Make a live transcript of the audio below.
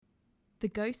The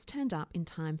ghost turned up in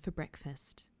time for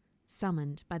breakfast,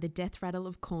 summoned by the death rattle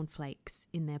of cornflakes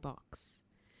in their box.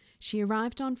 She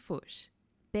arrived on foot,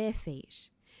 bare feet,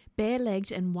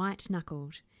 bare-legged and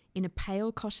white-knuckled, in a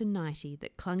pale cotton nightie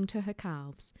that clung to her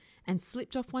calves and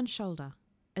slipped off one shoulder,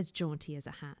 as jaunty as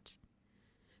a hat.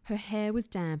 Her hair was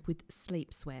damp with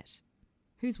sleep sweat.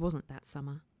 Whose wasn't that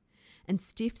summer? And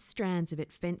stiff strands of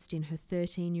it fenced in her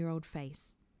 13-year-old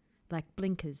face, like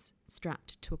blinkers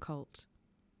strapped to a colt.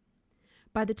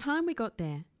 By the time we got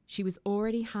there, she was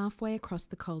already halfway across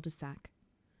the cul-de-sac.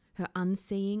 Her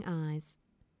unseeing eyes,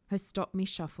 her stop-me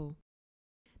shuffle.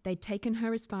 They'd taken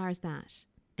her as far as that,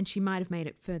 and she might have made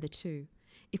it further too,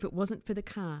 if it wasn't for the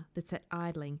car that sat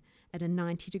idling at a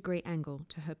 90-degree angle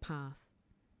to her path,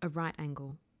 a right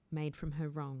angle made from her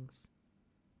wrongs.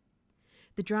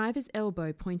 The driver's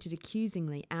elbow pointed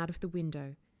accusingly out of the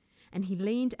window, and he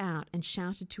leaned out and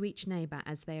shouted to each neighbour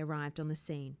as they arrived on the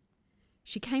scene.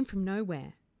 She came from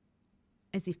nowhere,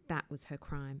 as if that was her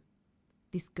crime,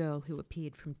 this girl who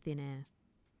appeared from thin air.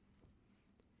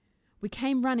 We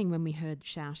came running when we heard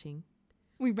shouting.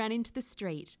 We ran into the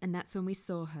street, and that's when we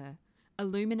saw her,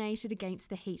 illuminated against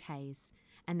the heat haze,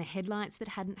 and the headlights that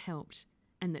hadn't helped,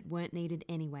 and that weren't needed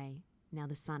anyway, now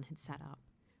the sun had sat up.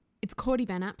 It's Cordy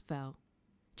Van Apfel.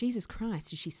 Jesus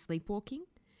Christ, is she sleepwalking?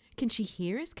 Can she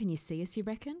hear us? Can you see us, you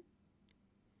reckon?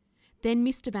 Then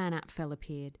Mr. Van Apfel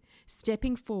appeared,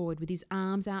 stepping forward with his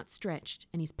arms outstretched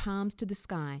and his palms to the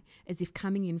sky as if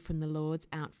coming in from the Lord's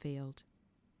outfield.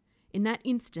 In that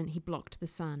instant he blocked the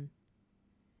sun.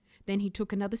 Then he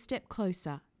took another step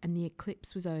closer and the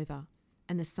eclipse was over,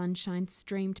 and the sunshine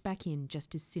streamed back in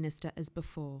just as sinister as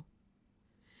before.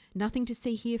 Nothing to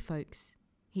see here, folks,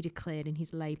 he declared in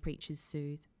his lay preacher's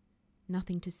soothe.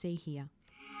 Nothing to see here.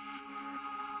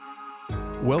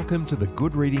 Welcome to the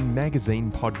Good Reading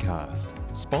Magazine podcast,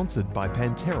 sponsored by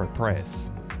Pantera Press.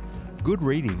 Good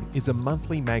Reading is a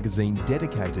monthly magazine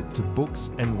dedicated to books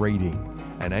and reading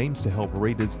and aims to help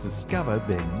readers discover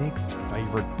their next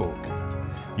favourite book.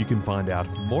 You can find out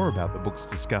more about the books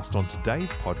discussed on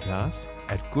today's podcast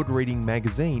at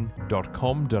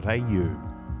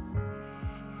goodreadingmagazine.com.au.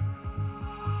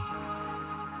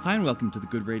 Hi and welcome to the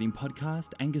Good Reading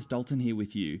Podcast. Angus Dalton here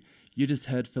with you. You just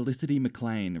heard Felicity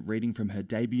McLean reading from her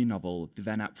debut novel, The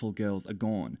Van Apfel Girls Are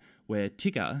Gone, where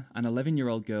Tigger, an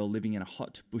 11-year-old girl living in a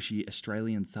hot, bushy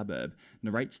Australian suburb,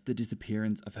 narrates the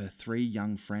disappearance of her three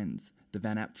young friends, the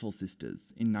Van Apfel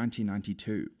sisters, in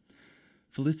 1992.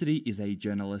 Felicity is a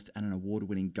journalist and an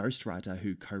award-winning ghostwriter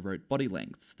who co-wrote Body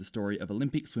Lengths, the story of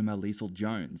Olympic swimmer Liesl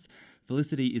Jones.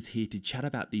 Felicity is here to chat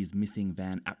about these missing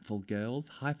Van Apfel girls.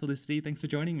 Hi Felicity, thanks for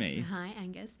joining me. Hi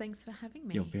Angus, thanks for having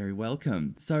me. You're very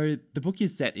welcome. So the book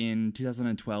is set in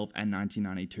 2012 and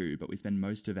 1992, but we spend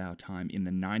most of our time in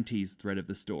the 90s thread of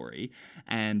the story.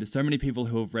 And so many people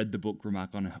who have read the book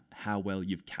remark on how well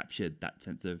you've captured that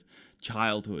sense of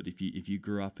childhood if you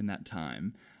grew up in that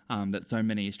time. That so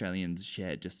many Australians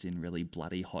shared just in really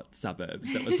bloody hot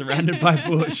suburbs that were surrounded by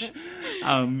bush.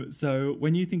 So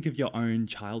when you think of your own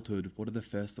childhood, what are the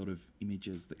first sort of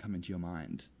images that come into your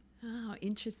mind? Oh,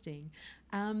 interesting.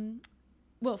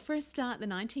 Well, for a start, the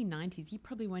 1990s, you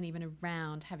probably weren't even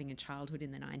around having a childhood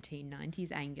in the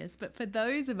 1990s, Angus. But for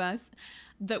those of us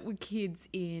that were kids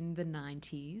in the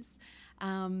 90s,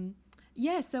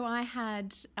 so I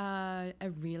had a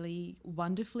really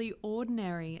wonderfully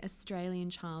ordinary Australian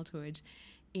childhood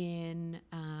in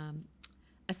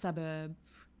a suburb,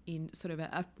 in sort of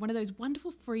one of those wonderful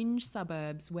fringe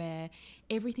suburbs where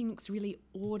everything looks really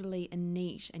orderly and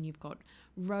neat, and you've got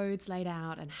roads laid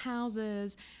out and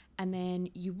houses, and then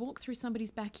you walk through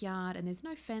somebody's backyard and there's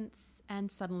no fence,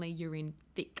 and suddenly you're in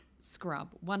thick scrub,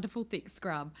 wonderful thick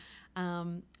scrub.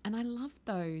 And I love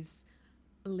those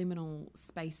liminal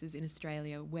spaces in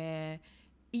Australia where,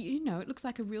 you know, it looks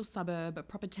like a real suburb, a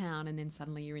proper town, and then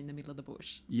suddenly you're in the middle of the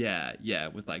bush. Yeah,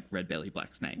 with like red belly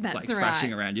black snakes, That's like right.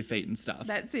 thrashing around your feet and stuff.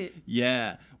 That's it.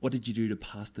 Yeah. What did you do to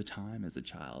pass the time as a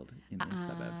child in this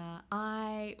suburb?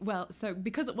 So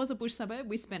because it was a bush suburb,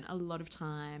 we spent a lot of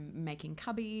time making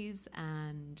cubbies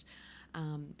and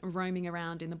roaming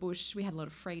around in the bush. We had a lot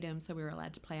of freedom, so we were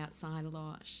allowed to play outside a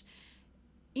lot.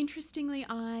 Interestingly,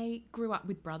 I grew up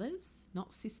with brothers,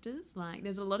 not sisters. Like,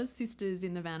 there's a lot of sisters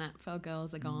in the Van Apfel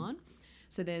Girls Are Gone.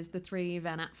 So there's the three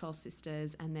Van Apfel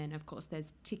sisters, and then, of course,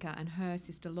 there's Tika and her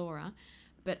sister Laura.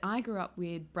 But I grew up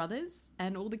with brothers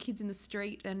and all the kids in the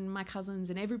street and my cousins,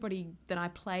 and everybody that I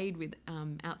played with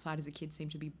outside as a kid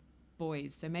seemed to be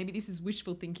boys. So maybe this is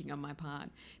wishful thinking on my part,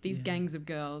 these gangs of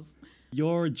girls.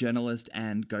 You're a journalist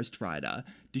and ghostwriter.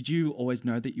 Did you always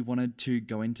know that you wanted to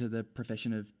go into the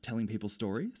profession of telling people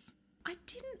stories? I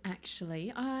didn't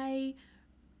actually. I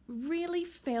really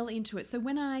fell into it. So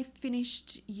when I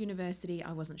finished university,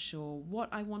 I wasn't sure what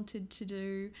I wanted to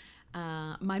do.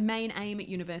 My main aim at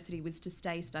university was to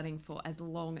stay studying for as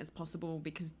long as possible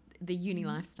because the uni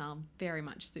lifestyle very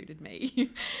much suited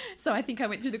me. So I think I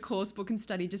went through the course book and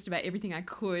studied just about everything I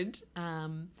could.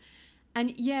 And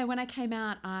yeah, when I came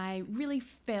out, I really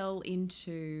fell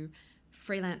into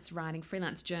freelance writing,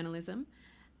 freelance journalism.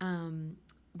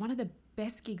 One of the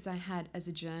best gigs I had as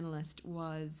a journalist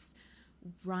was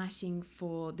writing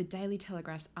for the Daily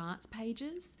Telegraph's arts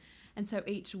pages. And so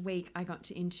each week I got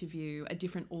to interview a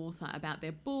different author about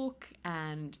their book,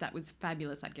 and that was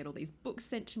fabulous. I'd get all these books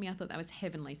sent to me. I thought that was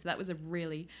heavenly. So that was a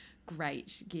really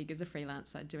great gig as a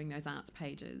freelancer doing those arts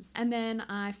pages. And then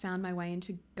I found my way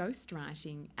into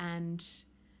ghostwriting, and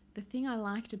the thing I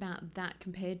liked about that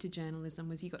compared to journalism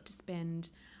was you got to spend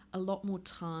a lot more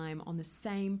time on the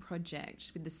same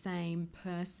project with the same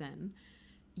person.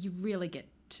 You really get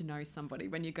to know somebody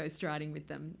when you're ghostwriting with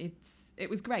them. It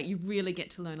was great. You really get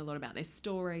to learn a lot about their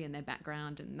story and their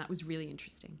background, and that was really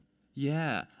interesting.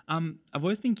 Yeah. I've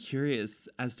always been curious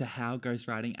as to how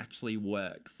ghostwriting actually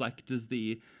works. Like, does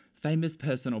the famous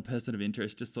person or person of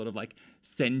interest just sort of like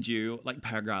send you like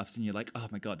paragraphs and you're like, oh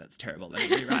my God, that's terrible, let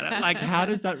me rewrite it? Like, how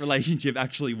does that relationship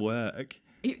actually work?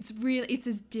 It's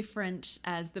as different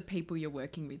as the people you're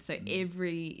working with. So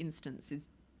every instance is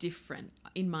different.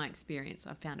 In my experience,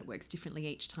 I've found it works differently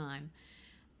each time.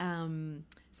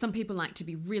 Some people like to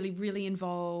be really, really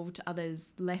involved,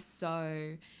 others less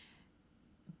so.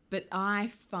 But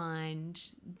I find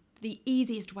the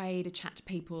easiest way to chat to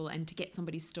people and to get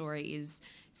somebody's story is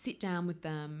sit down with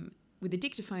them with a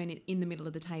dictaphone in the middle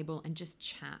of the table and just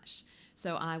chat.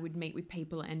 So I would meet with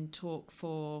people and talk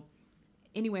for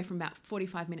anywhere from about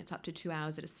 45 minutes up to 2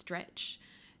 hours at a stretch,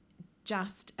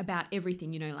 just about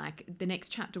everything, like the next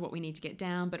chapter, what we need to get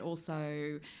down, but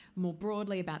also more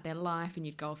broadly about their life, and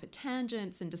you'd go off at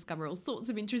tangents and discover all sorts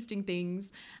of interesting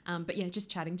things. But yeah,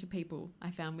 just chatting to people I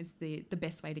found was the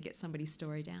best way to get somebody's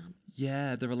story down.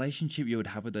 Yeah, the relationship you would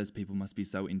have with those people must be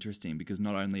so interesting, because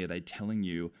not only are they telling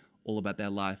you all about their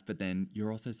life, but then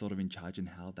you're also sort of in charge in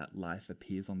how that life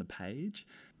appears on the page.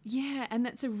 Yeah, and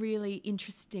that's a really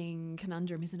interesting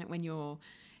conundrum, isn't it, when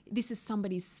this is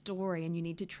somebody's story and you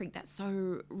need to treat that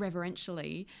so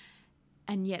reverentially,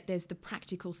 and yet there's the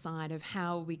practical side of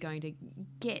how are we going to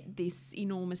get this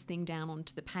enormous thing down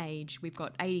onto the page. We've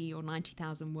got 80 or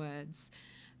 90,000 words.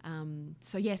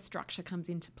 So yeah, structure comes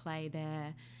into play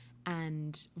there.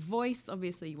 And voice,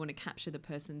 obviously you want to capture the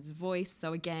person's voice.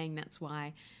 So again, that's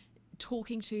why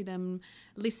talking to them,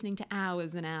 listening to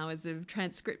hours and hours of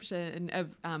transcription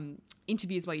of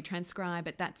interviews while you transcribe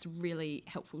it, that's really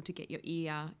helpful to get your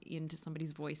ear into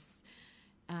somebody's voice.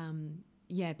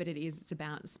 But it's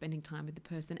about spending time with the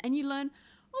person, and you learn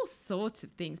all sorts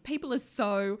of things. People are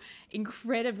so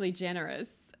incredibly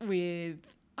generous with,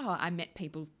 I met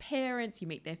people's parents, you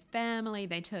meet their family,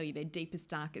 they tell you their deepest,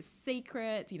 darkest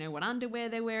secrets, what underwear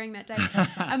they're wearing that day.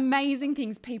 Amazing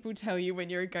things people tell you when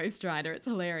you're a ghostwriter. It's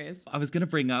hilarious. I was going to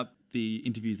bring up the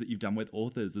interviews that you've done with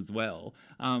authors as well,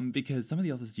 because some of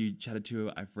the authors you chatted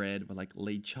to I've read were like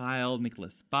Lee Child,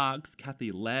 Nicholas Sparks, Kathy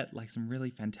Lett, like some really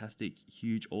fantastic,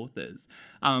 huge authors.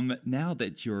 Now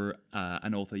that you're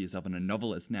an author yourself and a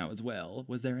novelist now as well,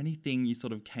 was there anything you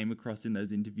sort of came across in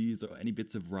those interviews, or any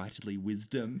bits of writerly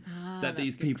wisdom that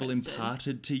these people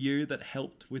imparted to you that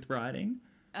helped with writing?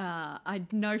 I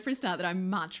know for a start that I'm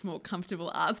much more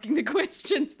comfortable asking the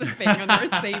questions than being on the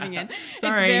receiving end.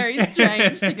 Sorry. It's very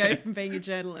strange to go from being a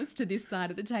journalist to this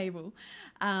side of the table.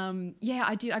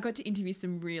 I did. I got to interview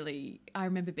I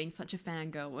remember being such a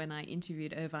fangirl when I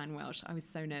interviewed Irvine Welsh. I was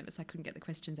so nervous I couldn't get the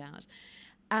questions out.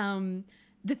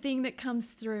 The thing that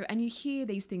comes through, and you hear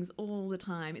these things all the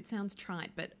time, it sounds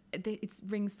trite, but it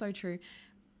rings so true.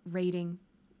 Reading.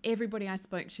 Everybody I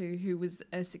spoke to who was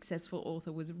a successful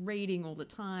author was reading all the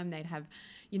time. They'd have,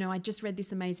 I just read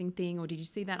this amazing thing, or did you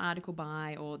see that article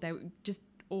by, or they were just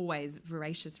always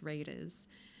voracious readers.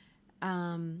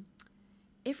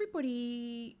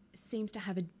 Everybody seems to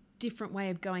have a different way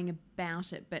of going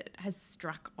about it, but has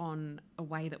struck on a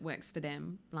way that works for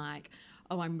them. Like,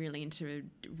 I'm really into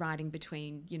writing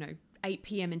between, 8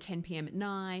 p.m. and 10 p.m. at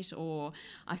night, or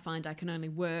I find I can only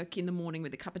work in the morning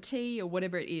with a cup of tea, or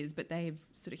whatever it is, but they've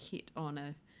sort of hit on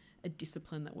a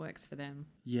discipline that works for them.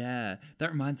 Yeah,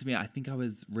 that reminds me, I think I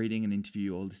was reading an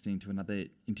interview or listening to another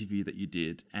interview that you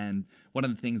did, and one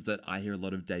of the things that I hear a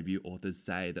lot of debut authors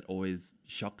say that always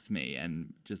shocks me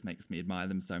and just makes me admire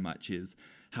them so much is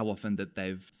how often that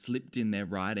they've slipped in their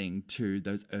writing to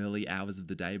those early hours of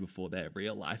the day before their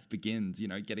real life begins,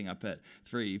 getting up at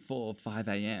 3, 4, 5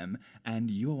 a.m.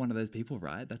 And you are one of those people,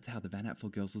 right? That's how The Van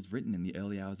Apfel Girls was written, in the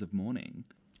early hours of morning.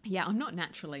 Yeah, I'm not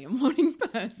naturally a morning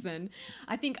person.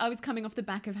 I think I was coming off the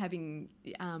back of having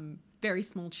very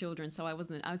small children, so I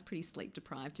was pretty sleep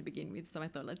deprived to begin with. So I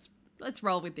thought, let's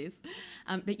roll with this.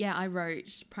 But yeah, I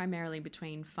wrote primarily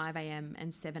between 5 a.m.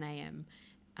 and 7 a.m.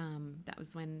 That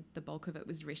was when the bulk of it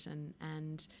was written,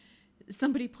 and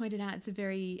somebody pointed out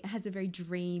it has a very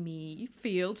dreamy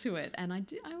feel to it, and I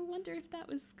wonder if that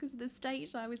was because of the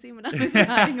state I was in when I was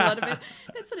writing a lot of it.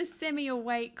 That sort of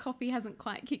semi-awake, coffee hasn't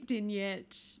quite kicked in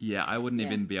yet. Yeah, I wouldn't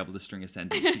even be able to string a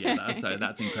sentence together, so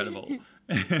that's incredible.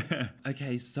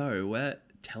 Okay, so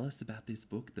tell us about this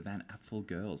book, The Van Apfel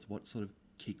Girls. What sort of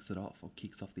kicks it off or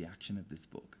kicks off the action of this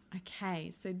book? Okay,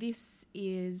 so this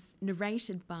is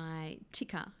narrated by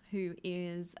Tika, who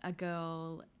is a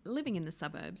girl living in the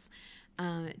suburbs.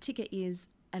 Tika is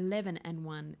 11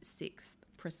 1/6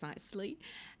 precisely,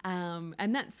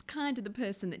 and that's kind of the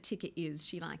person that Tika is.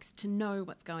 She likes to know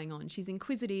what's going on. She's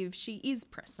inquisitive. She is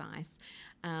precise.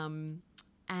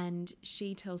 And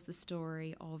she tells the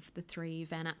story of the three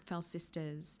Van Apfel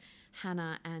sisters,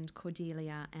 Hannah and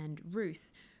Cordelia and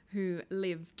Ruth, who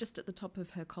live just at the top of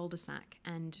her cul-de-sac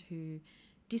and who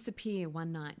disappear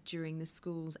one night during the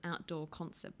school's outdoor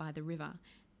concert by the river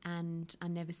and are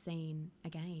never seen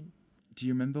again. Do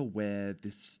you remember where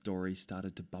this story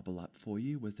started to bubble up for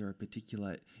you? Was there a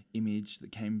particular image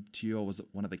that came to you, or was it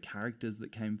one of the characters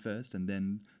that came first and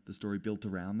then the story built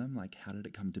around them? Like, how did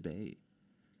it come to be?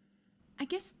 I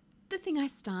guess the thing I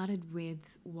started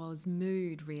with was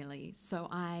mood, really. So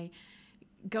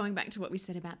going back to what we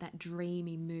said about that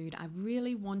dreamy mood, I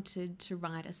really wanted to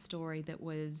write a story that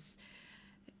was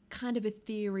kind of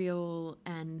ethereal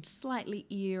and slightly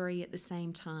eerie at the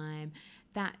same time,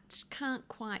 that can't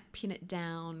quite pin it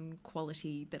down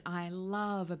quality that I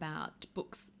love about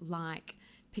books like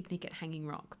Picnic at Hanging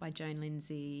Rock by Joan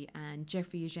Lindsay and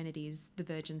Jeffrey Eugenides' The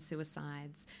Virgin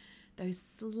Suicides. Those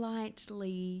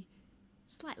slightly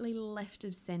left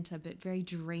of centre but very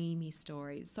dreamy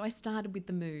stories. So I started with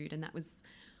the mood, and that was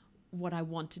what I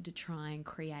wanted to try and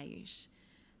create.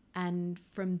 And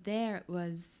from there it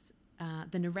was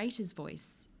the narrator's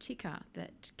voice, Tika,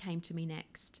 that came to me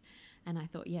next. And I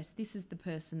thought, yes, this is the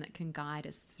person that can guide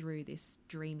us through this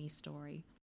dreamy story.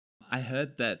 I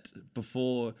heard that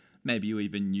before maybe you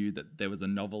even knew that there was a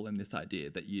novel in this idea,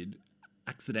 that you'd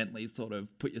accidentally sort of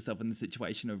put yourself in the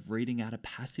situation of reading out a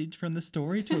passage from the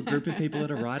story to a group of people at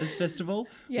a writers' festival.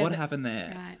 Yeah, what happened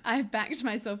there? Right. I backed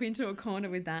myself into a corner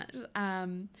with that.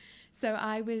 So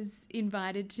I was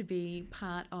invited to be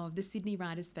part of the Sydney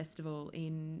Writers' Festival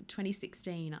in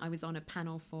 2016. I was on a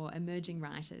panel for emerging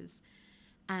writers,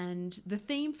 and the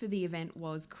theme for the event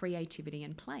was creativity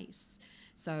and place.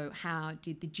 So how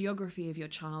did the geography of your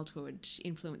childhood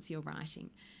influence your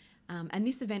writing? And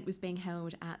this event was being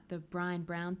held at the Brian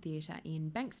Brown Theatre in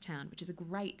Bankstown, which is a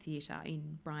great theatre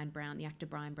in Brian Brown, the actor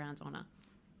Brian Brown's honour.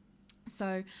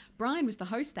 So Brian was the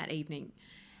host that evening,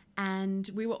 and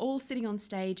we were all sitting on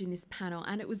stage in this panel,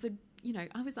 and it was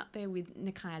I was up there with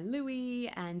Nakia Louie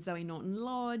and Zoe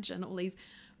Norton-Lodge and all these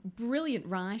brilliant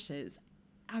writers.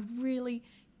 I really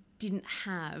didn't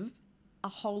have a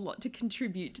whole lot to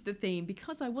contribute to the theme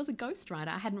because I was a ghostwriter.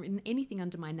 I hadn't written anything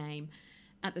under my name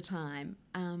at the time,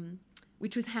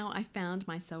 which was how I found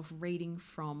myself reading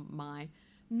from my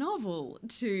novel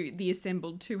to the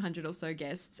assembled 200 or so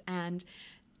guests. And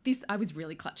I was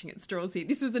really clutching at straws here.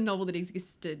 This was a novel that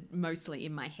existed mostly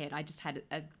in my head. I just had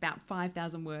about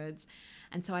 5,000 words.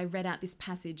 And so I read out this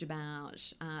passage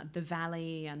about the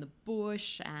valley and the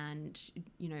bush, and,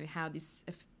 how this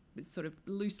was sort of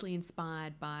loosely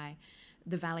inspired by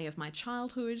the valley of my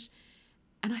childhood.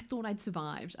 And I thought I'd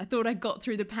survived. I thought I got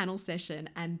through the panel session,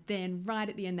 and then right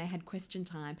at the end they had question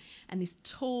time, and this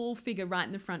tall figure right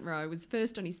in the front row was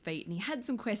first on his feet, and he had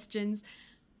some questions.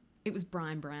 It was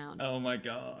Brian Brown. Oh my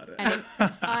God. And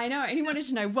I know. And he wanted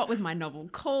to know what was my novel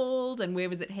called and where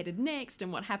was it headed next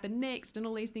and what happened next and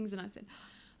all these things. And I said,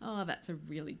 oh, that's a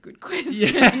really good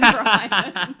question,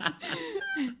 Brian.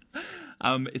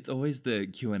 It's always the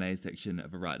Q&A section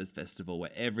of a writers' festival where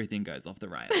everything goes off the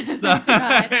rails. So, that's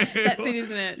right. That's it,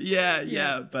 isn't it?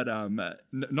 Yeah. But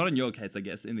not in your case, I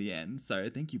guess, in the end.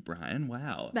 So thank you, Brian.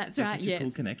 Wow. That's right. Such a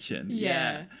cool connection.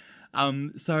 Yeah.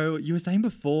 So you were saying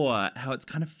before how it's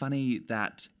kind of funny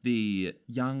that the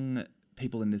young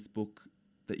people in this book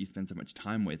that you spend so much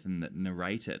time with and that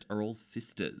narrate it are all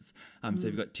sisters. So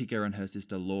you've got Tika and her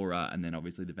sister Laura, and then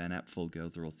obviously the Van Apfel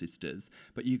girls are all sisters.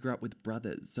 But you grew up with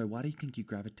brothers. So why do you think you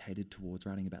gravitated towards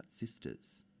writing about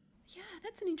sisters? Yeah,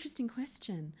 that's an interesting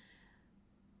question.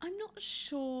 I'm not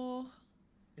sure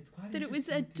that it was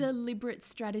a deliberate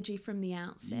strategy from the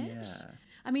outset. Yeah.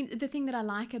 I mean, the thing that I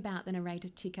like about the narrator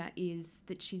Tika is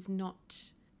that she's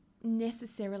not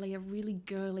necessarily a really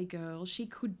girly girl. She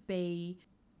could be...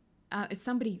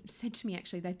 somebody said to me,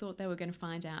 actually, they thought they were going to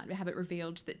find out, have it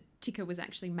revealed that Tika was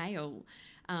actually male.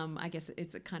 I guess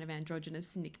it's a kind of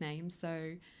androgynous nickname.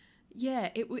 So, yeah,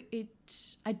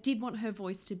 I did want her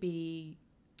voice to be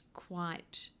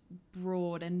quite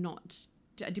broad and not...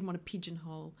 I didn't want to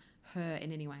pigeonhole her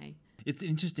in any way. It's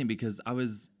interesting because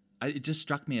it just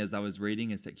struck me as I was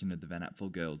reading a section of the Van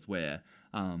Apfel Girls where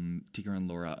Tika and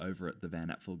Laura are over at the Van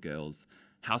Apfel Girls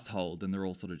household, and they're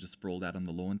all sort of just sprawled out on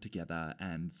the lawn together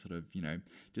and sort of,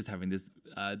 just having this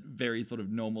very sort of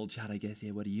normal chat, I guess.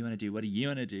 Yeah, what do you want to do? What do you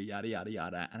want to do? Yada, yada,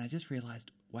 yada. And I just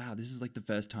realised, wow, this is like the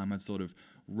first time I've sort of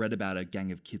read about a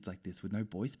gang of kids like this with no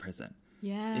boys present.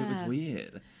 Yeah. It was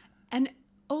weird. And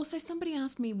also, somebody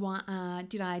asked me, why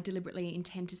did I deliberately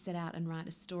intend to set out and write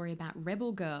a story about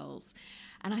rebel girls?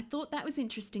 And I thought that was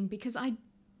interesting because I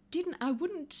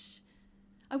wouldn't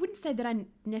say that I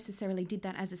necessarily did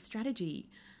that as a strategy.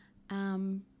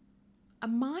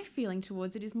 My feeling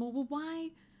towards it is more, well,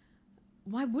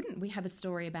 why wouldn't we have a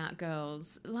story about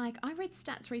girls? Like, I read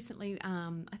stats recently,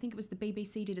 I think it was the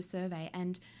BBC did a survey,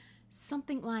 and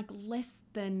something like less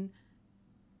than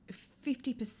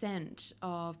 50%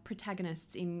 of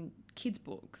protagonists in kids'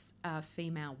 books are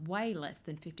female, way less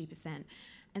than 50%.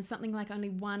 And something like only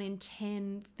 1 in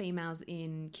 10 females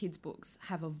in kids' books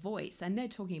have a voice. And they're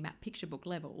talking about picture book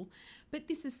level. But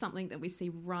this is something that we see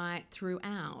right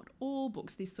throughout all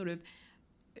books, this sort of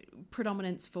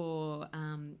predominance for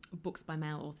books by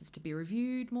male authors to be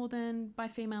reviewed more than by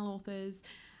female authors.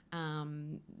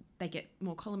 They get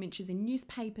more column inches in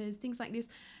newspapers, things like this.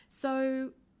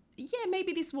 So, yeah,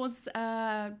 maybe this was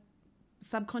a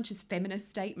subconscious feminist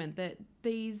statement that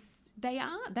they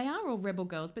are all rebel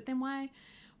girls, but then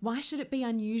why should it be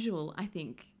unusual, I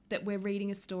think, that we're reading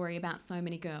a story about so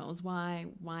many girls? Why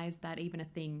is that even a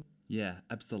thing? Yeah,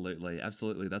 absolutely.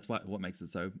 That's what makes it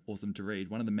so awesome to read.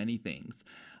 One of the many things.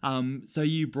 So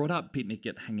you brought up Picnic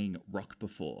at Hanging Rock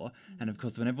before. And of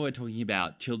course, whenever we're talking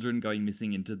about children going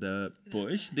missing into the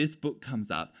bush, this book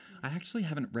comes up. I actually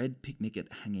haven't read Picnic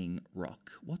at Hanging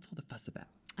Rock. What's all the fuss about?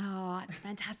 Oh, it's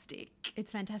fantastic.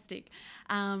 It's fantastic.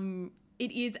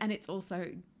 It is, and it's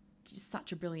also just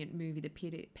such a brilliant movie. The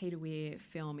Peter Weir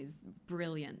film is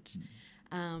brilliant.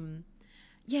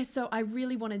 Yeah, so I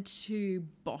really wanted to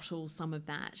bottle some of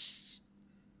that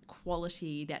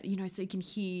quality that, so you can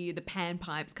hear the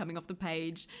panpipes coming off the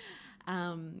page,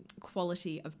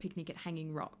 quality of Picnic at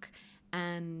Hanging Rock.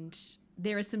 And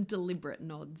there are some deliberate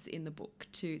nods in the book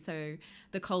too. So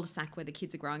the cul-de-sac where the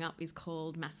kids are growing up is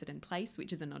called Macedon Place,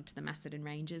 which is a nod to the Macedon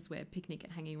Ranges where Picnic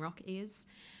at Hanging Rock is.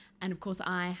 And of course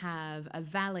I have a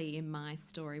valley in my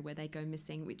story where they go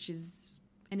missing, which is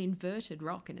an inverted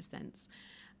rock in a sense.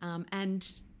 And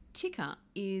Tika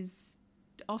is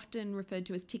often referred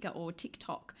to as Tika or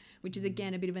TikTok, which is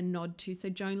again a bit of a nod to. So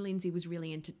Joan Lindsay was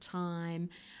really into time.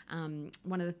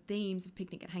 One of the themes of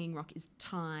Picnic at Hanging Rock is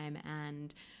time,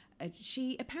 and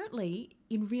she apparently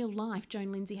in real life,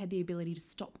 Joan Lindsay had the ability to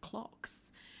stop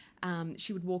clocks.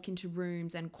 She would walk into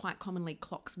rooms and quite commonly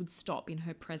clocks would stop in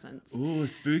her presence. Ooh,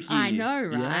 spooky. I know,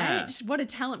 right? Yeah. What a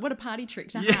talent, what a party trick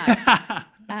to have.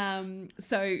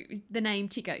 So the name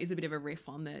Tika is a bit of a riff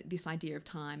on this idea of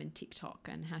time and TikTok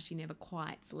and how she never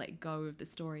quite let go of the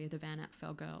story of the Van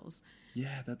Apfel girls.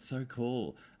 Yeah, that's so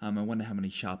cool. I wonder how many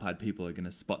sharp-eyed people are going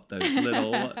to spot those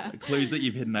little clues that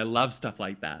you've hidden. I love stuff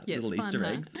like that, yeah, little it's Easter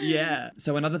fun, eggs. Yeah.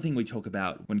 So another thing we talk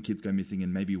about when kids go missing,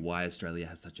 and maybe why Australia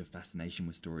has such a fascination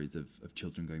with stories of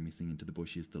children going missing into the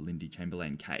bush, is the Lindy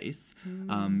Chamberlain case.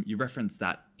 You referenced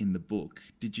that in the book.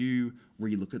 Did you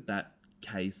relook at that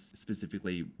case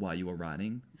specifically while you were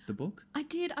writing the book? I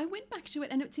did. I went back to it,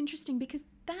 and it's interesting because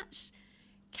that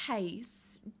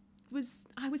case...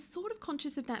 I was sort of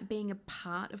conscious of that being a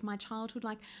part of my childhood.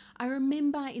 Like, I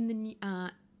remember in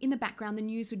the background, the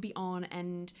news would be on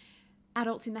and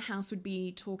adults in the house would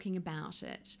be talking about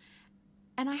it.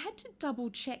 And I had to double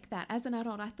check that. As an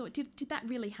adult, I thought, did that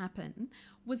really happen?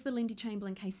 Was the Lindy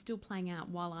Chamberlain case still playing out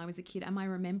while I was a kid? Am I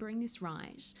remembering this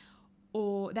right?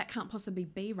 Or that can't possibly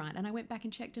be right. And I went back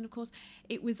and checked, and of course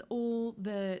it was all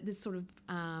the sort of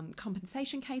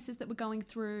compensation cases that were going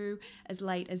through as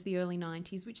late as the early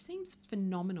 90s, which seems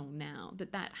phenomenal now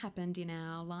that happened in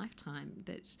our lifetime,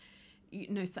 that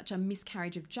such a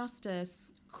miscarriage of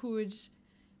justice could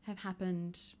have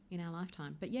happened in our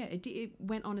lifetime. But yeah, it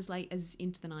went on as late as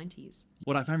into the 90s.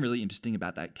 What I find really interesting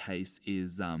about that case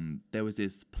is there was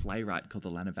this playwright called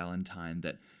Alana Valentine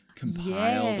that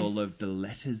compiled all of the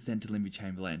letters sent to Lindy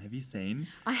Chamberlain. Have you seen?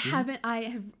 I haven't. I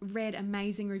have read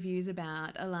amazing reviews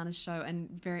about Alana's show,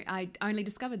 and I only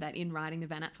discovered that in writing the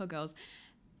Van Apfel Girls.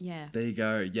 Yeah. There you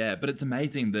go. Yeah, but it's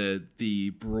amazing the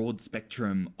broad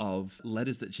spectrum of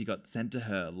letters that she got sent to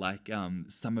her. Like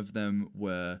some of them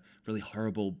were really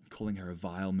horrible, calling her a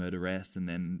vile murderess, and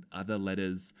then other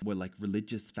letters were like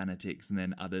religious fanatics, and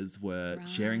then others were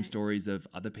sharing Right. stories of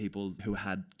other people who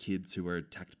had kids who were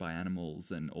attacked by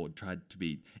animals or tried to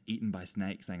be eaten by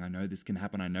snakes, saying, "I know this can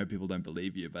happen. I know people don't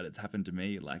believe you, but it's happened to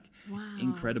me." Like Wow.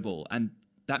 incredible. And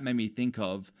that made me think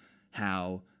of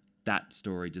how that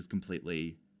story just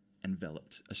completely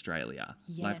enveloped Australia.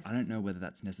 Like, I don't Yes. know whether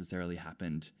that's necessarily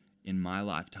happened in my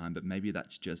lifetime, but maybe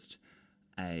that's just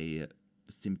a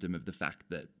symptom of the fact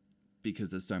that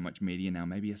because there's so much media now,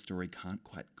 maybe a story can't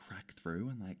quite crack through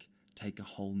and like take a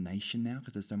whole nation now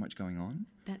because there's so much going on.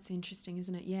 That's interesting,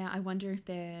 isn't it? Yeah, I wonder if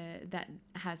that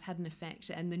has had an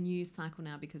effect. And the news cycle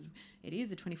now, because it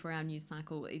is a 24-hour news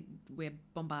cycle, we're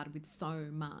bombarded with so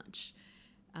much.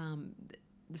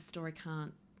 The story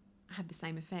can't have the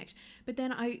same effect. But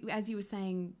then, as you were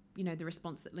saying, you know, the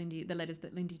letters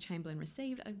that Lindy Chamberlain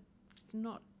received, it's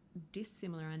not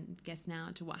dissimilar, I guess, now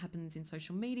to what happens in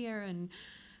social media and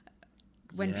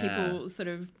when Yeah. people sort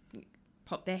of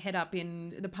pop their head up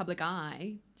in the public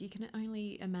eye. You can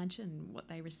only imagine what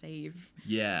they receive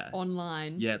Yeah.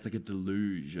 online. Yeah, it's like a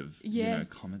deluge of Yes,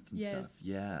 comments and yes. stuff.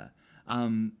 Yeah.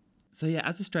 So yeah,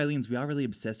 as Australians, we are really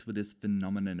obsessed with this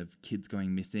phenomenon of kids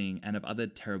going missing and of other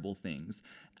terrible things.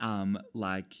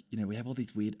 We have all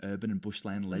these weird urban and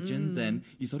bushland legends, and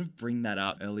you sort of bring that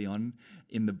up early on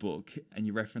in the book, and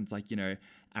you reference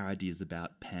our ideas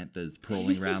about panthers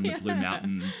crawling around the Blue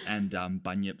Mountains and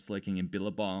bunyips lurking in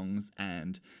billabongs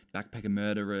and backpacker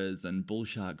murderers and bull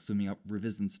sharks swimming up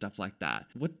rivers and stuff like that.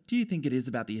 What do you think it is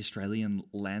about the Australian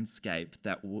landscape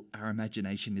that our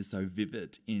imagination is so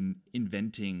vivid in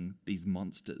inventing these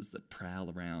monsters that prowl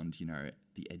around,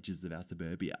 the edges of our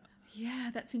suburbia?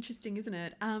 Yeah, that's interesting, isn't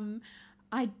it?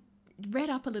 I read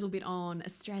up a little bit on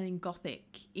Australian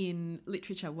Gothic in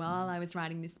literature while I was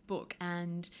writing this book,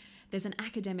 and there's an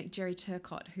academic, Jerry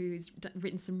Turcott, who's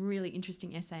written some really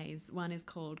interesting essays. One is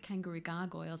called Kangaroo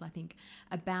Gargoyles, I think,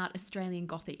 about Australian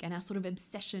Gothic and our sort of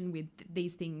obsession with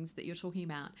these things that you're talking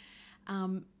about.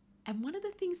 And one of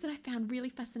the things that I found really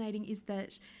fascinating is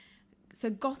that, so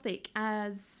Gothic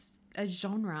as a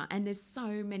genre, and there's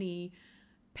so many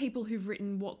people who've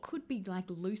written what could be like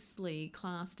loosely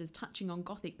classed as touching on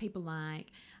Gothic, people like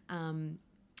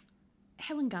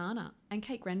Helen Garner and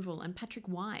Kate Grenville and Patrick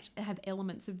White have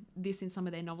elements of this in some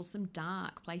of their novels, some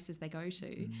dark places they go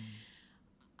to.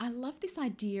 I love this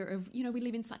idea of, we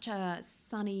live in such a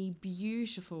sunny,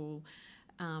 beautiful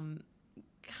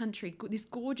country, this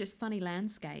gorgeous sunny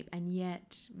landscape, and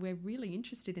yet we're really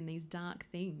interested in these dark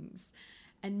things.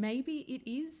 And maybe it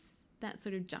is that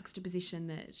sort of juxtaposition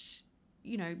that,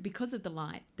 because of the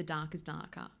light, the dark is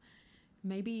darker.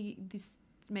 Maybe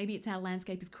it's our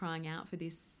landscape is crying out for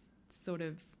this sort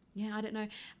of, I don't know.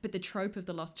 But the trope of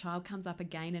the lost child comes up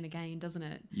again and again, doesn't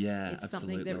it? Yeah, it's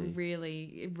absolutely. something that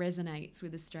really resonates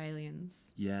with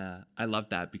Australians. Yeah, I love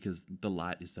that because the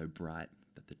light is so bright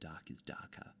that the dark is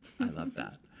darker. I love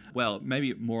that. Well,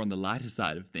 maybe more on the lighter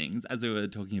side of things, as we were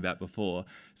talking about before,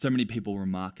 so many people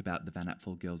remark about The Van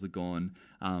Apfel Girls Are Gone,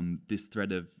 this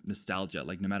thread of nostalgia,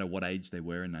 like no matter what age they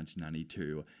were in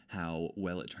 1992, how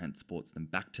well it transports them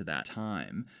back to that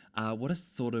time. What are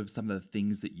sort of some of the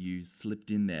things that you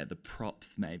slipped in there, the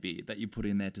props maybe, that you put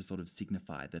in there to sort of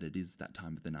signify that it is that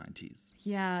time of the 90s?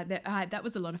 Yeah, that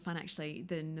was a lot of fun, actually,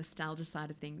 the nostalgia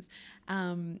side of things.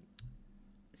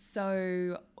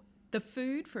 So the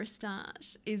food, for a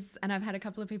start, is, and I've had a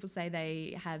couple of people say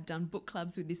they have done book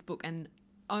clubs with this book and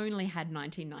only had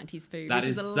 1990s food. That which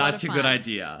is a lot such of a fun. good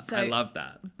idea. So I love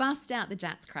that. Bust out the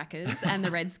Jats crackers and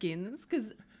the Redskins,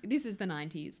 because this is the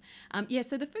 90s.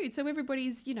 So the food. So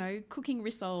everybody's, cooking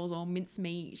rissoles or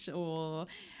mincemeat or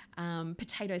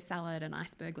potato salad and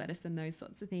iceberg lettuce and those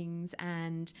sorts of things.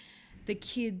 And the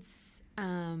kids,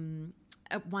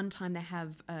 at one time, they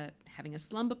have having a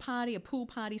slumber party, a pool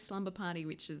party, slumber party,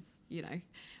 which is,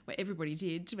 what everybody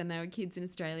did when they were kids in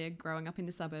Australia growing up in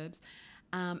the suburbs.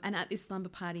 And at this slumber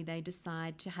party, they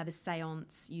decide to have a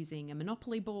seance using a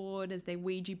Monopoly board as their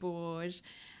Ouija board.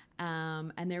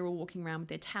 And they're all walking around with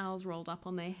their towels rolled up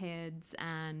on their heads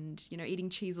and, eating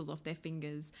cheesels off their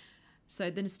fingers. So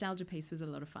the nostalgia piece was a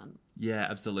lot of fun. Yeah,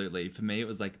 absolutely. For me, it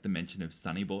was like the mention of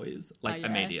Sunny Boys.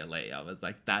 Immediately, I was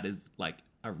like, that is like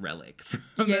a relic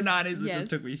from the 90s. It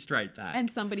just took me straight back. And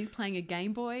somebody's playing a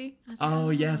Game Boy. I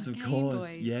was yes, of Game course.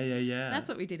 Boys. Yeah. That's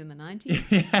what we did in the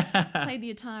 90s. Played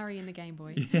the Atari and the Game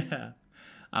Boy. Yeah.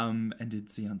 And did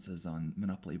seances on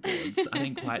Monopoly boards. I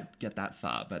didn't quite get that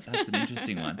far, but that's an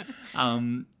interesting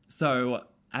one. So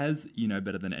As you know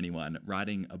better than anyone,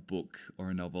 writing a book or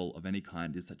a novel of any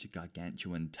kind is such a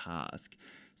gargantuan task.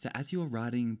 So as you were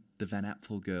writing The Van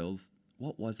Apfel Girls,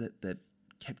 what was it that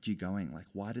kept you going? Like,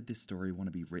 why did this story want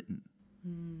to be written?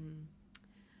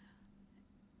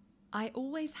 I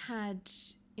always had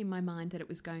in my mind that it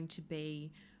was going to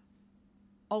be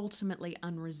ultimately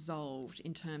unresolved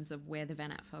in terms of where the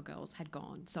Van Apfel Girls had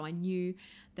gone. So I knew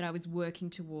that I was working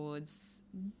towards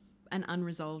an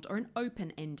unresolved or an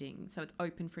open ending. So it's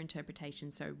open for interpretation.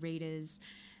 So readers,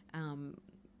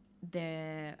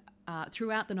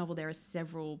 throughout the novel, there are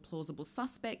several plausible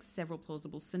suspects, several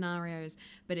plausible scenarios,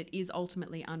 but it is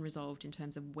ultimately unresolved in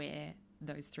terms of where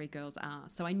those three girls are.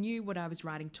 So I knew what I was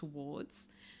writing towards.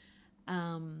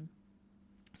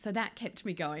 So that kept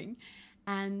me going.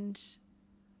 And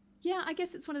yeah, I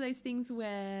guess it's one of those things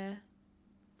where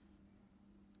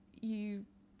you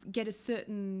get a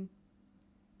certain...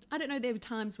 I don't know, there were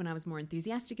times when I was more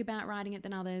enthusiastic about writing it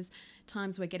than others,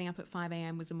 times where getting up at 5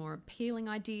 a.m. was a more appealing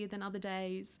idea than other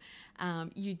days.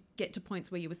 You get to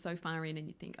points where you were so far in and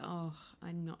you think, oh,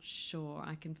 I'm not sure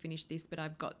I can finish this, but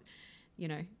I've got,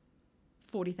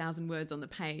 40,000 words on the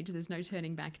page. There's no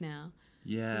turning back now.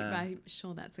 Yeah. So I'm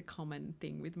sure that's a common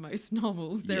thing with most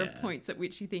novels. There are points at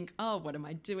which you think, oh, what am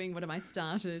I doing? What have I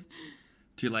started?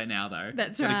 Too late now, though.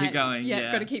 That's Gotta right. keep going.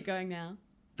 Yeah, got to keep going now.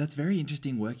 That's very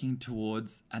interesting, working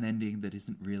towards an ending that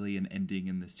isn't really an ending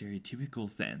in the stereotypical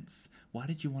sense. Why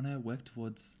did you want to work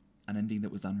towards an ending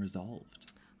that was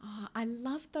unresolved? Oh, I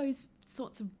love those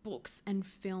sorts of books and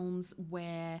films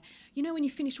where, when you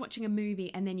finish watching a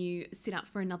movie and then you sit up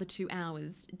for another 2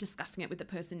 hours discussing it with the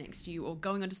person next to you or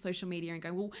going onto social media and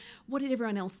going, well, what did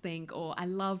everyone else think? Or I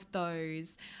love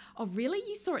those. Oh, really?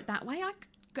 You saw it that way? I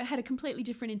had a completely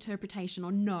different interpretation,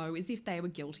 or no, as if they were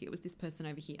guilty. It was this person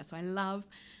over here. So I love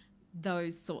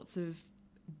those sorts of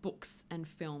books and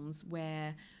films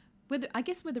where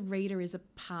the reader is a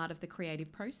part of the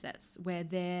creative process, where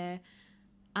their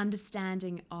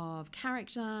understanding of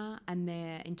character and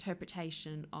their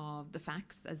interpretation of the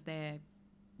facts as they're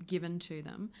given to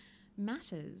them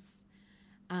matters.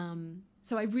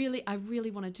 So I really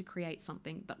wanted to create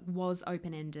something that was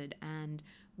open-ended and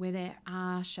where there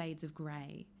are shades of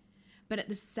grey. But at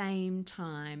the same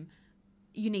time,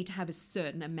 you need to have a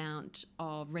certain amount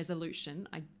of resolution.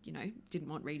 I, didn't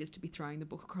want readers to be throwing the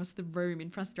book across the room in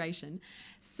frustration.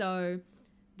 So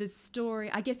the story,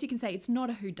 I guess you can say it's not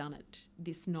a whodunit,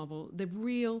 this novel. The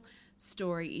real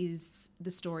story is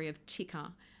the story of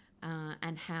Tika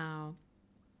and how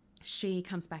she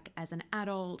comes back as an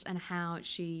adult and how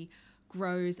she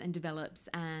grows and develops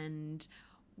and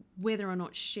whether or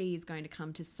not she is going to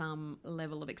come to some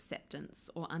level of acceptance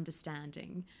or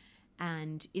understanding.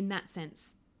 And in that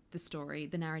sense,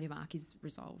 the narrative arc is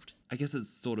resolved. I guess it's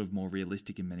sort of more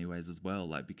realistic in many ways as well,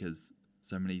 because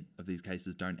so many of these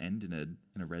cases don't end in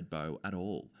a red bow at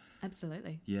all.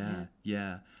 Absolutely. Yeah.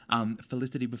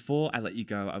 Felicity, before I let you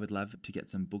go, I would love to get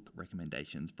some book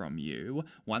recommendations from you.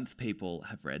 Once people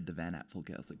have read The Van Apfel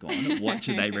Girls Are Gone, what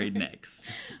should they read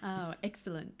next? Oh,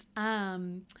 excellent.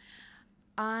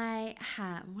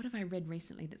 What have I read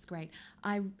recently that's great?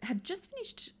 I have just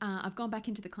finished, I've gone back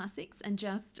into the classics and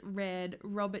just read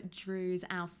Robert Drew's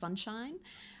Our Sunshine,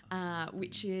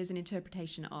 which is an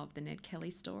interpretation of the Ned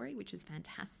Kelly story, which is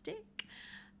fantastic.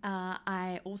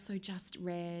 I also just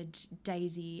read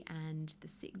Daisy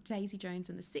Jones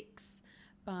and the Six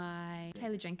by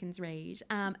Taylor Jenkins Reid.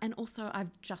 And also I've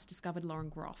just discovered Lauren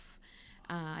Groff.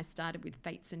 I started with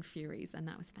Fates and Furies and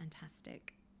that was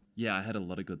fantastic. Yeah, I heard a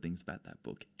lot of good things about that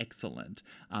book. Excellent.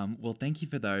 Well, thank you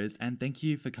for those, and thank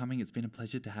you for coming. It's been a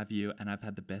pleasure to have you, and I've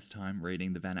had the best time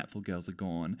reading The Van Apfel Girls Are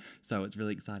Gone, so it's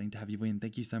really exciting to have you in.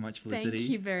 Thank you so much, Felicity. Thank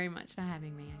you very much for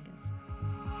having me, Angus.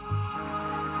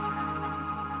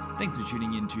 Thanks for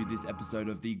tuning in to this episode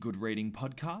of the Good Reading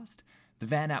Podcast. The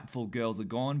Van Apfel Girls Are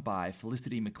Gone by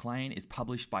Felicity McLean is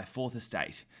published by Fourth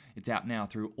Estate. It's out now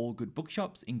through all good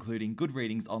bookshops, including Good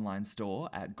Reading's online store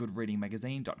at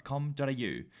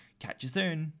goodreadingmagazine.com.au. Catch you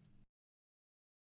soon!